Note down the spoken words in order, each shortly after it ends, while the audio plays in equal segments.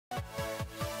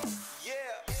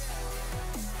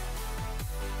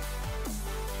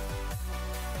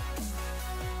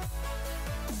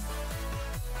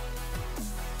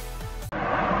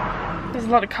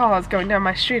a lot of cars going down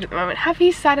my street at the moment.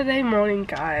 Happy Saturday morning,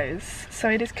 guys. So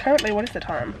it is currently, what is the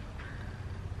time?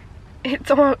 It's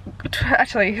almost,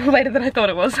 actually later than I thought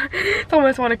it was. It's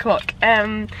almost 1 o'clock.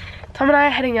 Tom and I are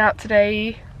heading out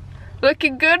today.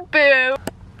 Looking good, boo.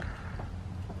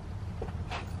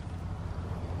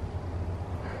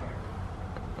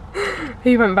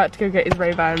 He went back to go get his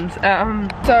Ray-Bans.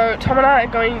 So Tom and I are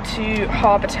going to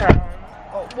Harbour Town,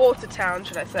 or Watertown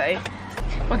should I say.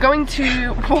 We're going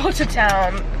to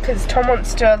Watertown because Tom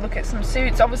wants to look at some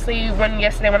suits. Obviously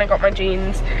yesterday when I got my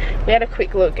jeans, we had a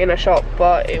quick look in a shop,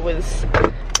 but it wasn't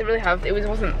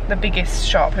the biggest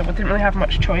shop. It didn't really have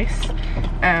much choice.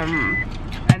 And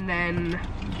then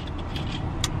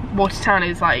Watertown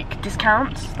is like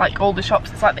discounts, like all the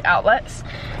shops, it's like the outlets,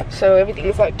 so everything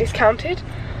is like discounted.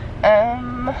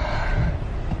 But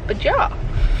yeah,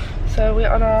 so we're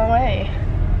on our way.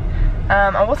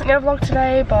 I wasn't gonna vlog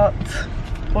today, but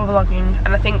we're vlogging, and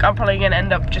I think I'm probably gonna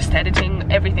end up just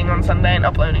editing everything on Sunday and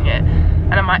uploading it,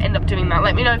 and I might end up doing that.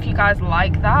 Let me know if you guys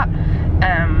like that,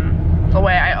 the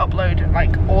way I upload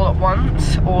like all at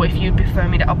once, or if you prefer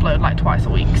me to upload like twice a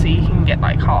week so you can get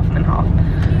like half and then half.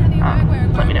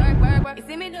 Let me know.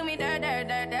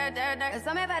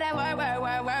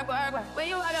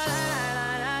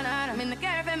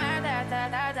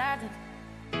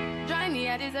 Join me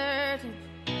at dessert.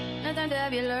 Nothing to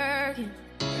have you lurking.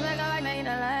 You make a like, now you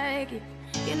don't like it.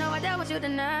 You know I dealt with you the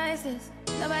nicest.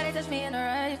 Nobody touched me in the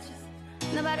righteous.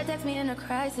 Nobody text me in a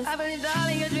crisis. I believe all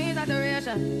in your dreams are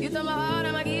duration. You took my heart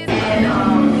and my keys. And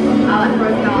I like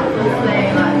broke out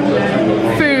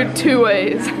for Food 2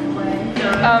 ways.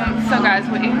 So guys,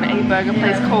 we're in a burger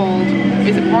place called,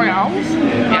 is it Royale's?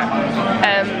 Yeah.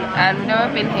 And we've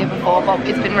never been here before, but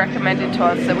it's been recommended to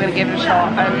us, so we're gonna give it a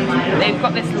shot. And they've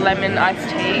got this lemon iced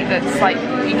tea that's like,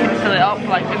 you can fill it up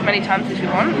like as many times as you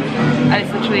want, and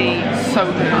it's literally so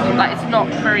good. Like, it's not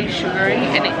very sugary,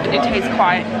 and it tastes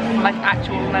quite like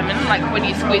actual lemon, like when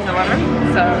you squeeze a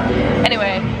lemon. So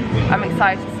anyway, I'm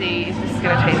excited to see if this is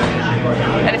gonna taste good,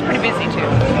 and it's pretty busy too.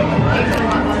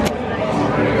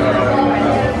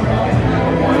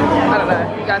 I don't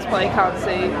know, you guys probably can't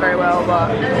see very well, but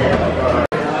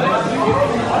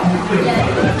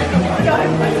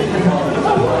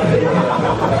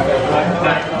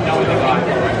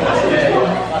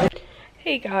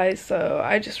hey guys, so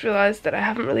I just realized that I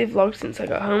haven't really vlogged since I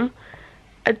got home.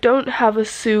 I don't have a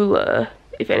Sula,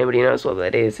 if anybody knows what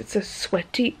that is. It's a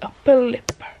sweaty upper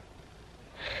lip,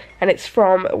 and it's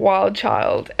from Wild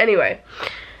Child. Anyway,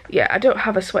 yeah, I don't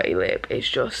have a sweaty lip. It's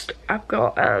just I've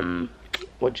got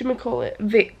what do you call it,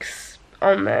 Vicks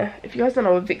on there. If you guys don't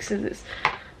know what Vicks is, it's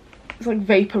like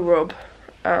vapor rub,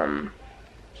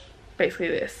 basically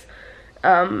this.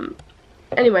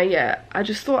 Anyway, yeah, I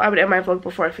just thought I would end my vlog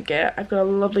before I forget. I've got a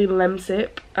lovely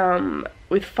Lemsip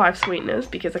with 5 sweeteners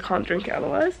because I can't drink it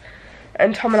otherwise.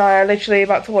 And Tom and I are literally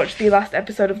about to watch the last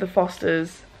episode of The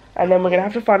Fosters, and then we're gonna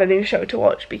have to find a new show to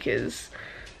watch because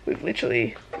we've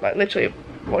literally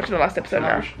watching the last episode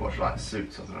now. We should watch like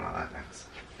Suits or something like that next.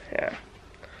 Yeah.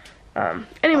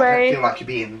 Anyway. I feel like you'd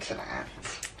be into that.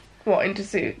 What, into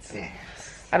Suits?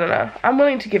 Yes. I don't know. I'm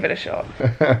willing to give it a shot.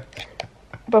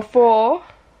 Before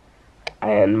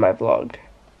I end my vlog,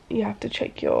 you have to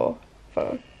check your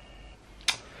phone.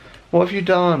 What have you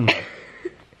done?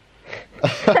 We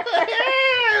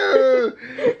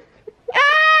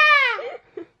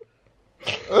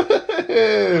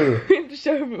have to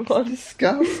show everyone.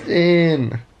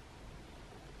 Disgusting.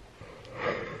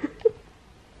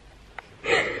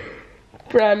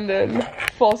 Brandon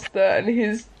Foster and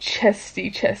his chesty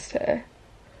chest hair.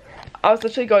 I was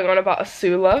literally going on about a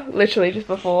Sula, literally just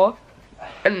before.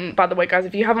 And by the way, guys,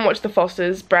 if you haven't watched The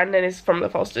Fosters, Brandon is from The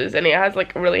Fosters, and he has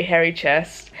like a really hairy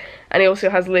chest, and he also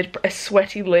has a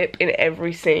sweaty lip in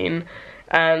every scene.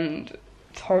 And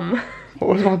Tom.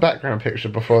 What was my background picture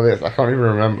before this? I can't even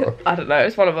remember. I don't know,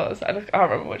 it's one of us. I can't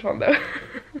remember which one though.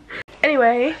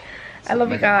 Anyway, I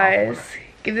love you guys.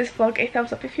 Give this vlog a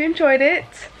thumbs up if you enjoyed it.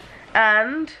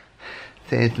 And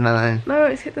no,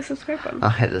 it's hit the subscribe button. I'll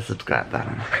hit the subscribe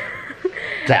button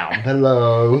down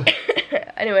below.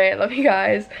 Anyway, I love you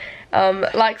guys.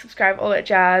 Like, subscribe, all that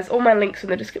jazz. All my links in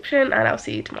the description, and I'll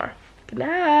see you tomorrow. Good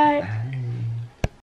night.